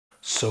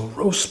So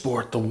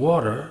Rosport, the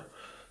water,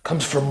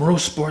 comes from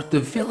Rosport, the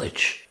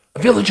village. A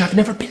village I've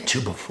never been to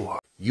before.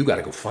 You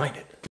gotta go find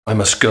it. I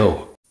must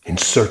go in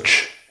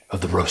search of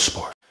the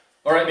Rosport.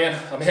 All right,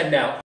 man, I'm heading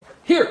out.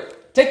 Here,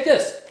 take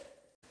this.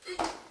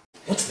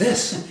 What's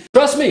this?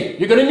 Trust me,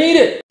 you're gonna need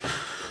it.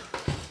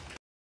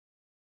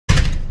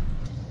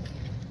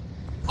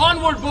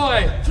 Onward,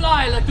 boy!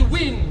 Fly like the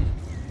wind!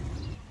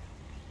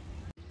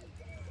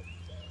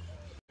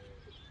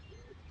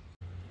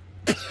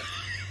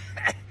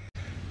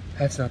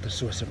 That's not the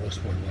source of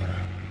Rosport water.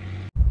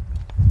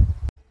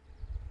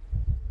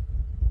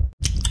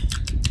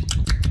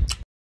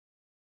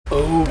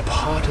 Oh,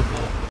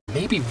 potable.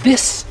 Maybe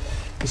this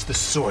is the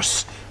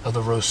source of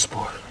the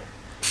Rosport.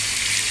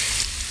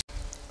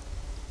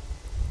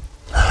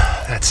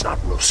 That's not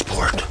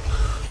Rosport.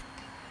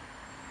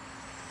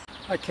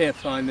 I can't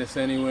find this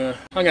anywhere.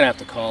 I'm gonna have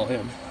to call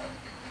him.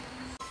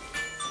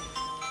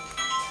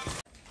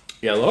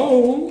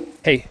 Hello?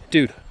 Hey,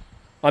 dude.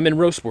 I'm in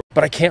Rosport,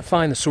 but I can't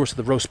find the source of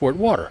the Rosport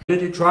water.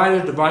 Did you try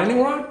the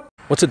divining rod?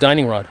 What's a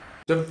dining rod?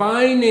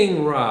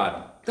 Divining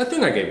rod. That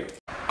thing I gave you.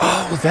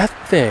 Oh, that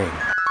thing.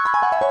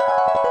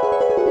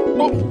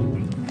 Oh.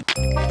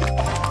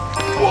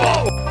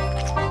 Whoa!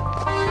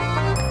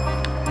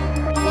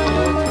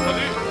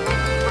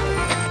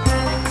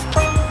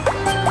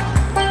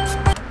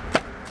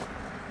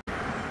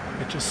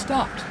 It just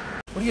stopped.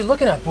 What are you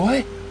looking at,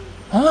 boy?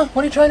 Huh?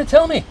 What are you trying to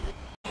tell me?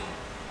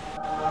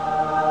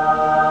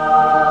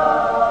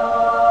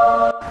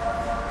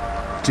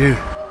 Dude,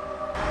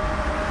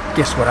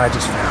 guess what I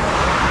just found?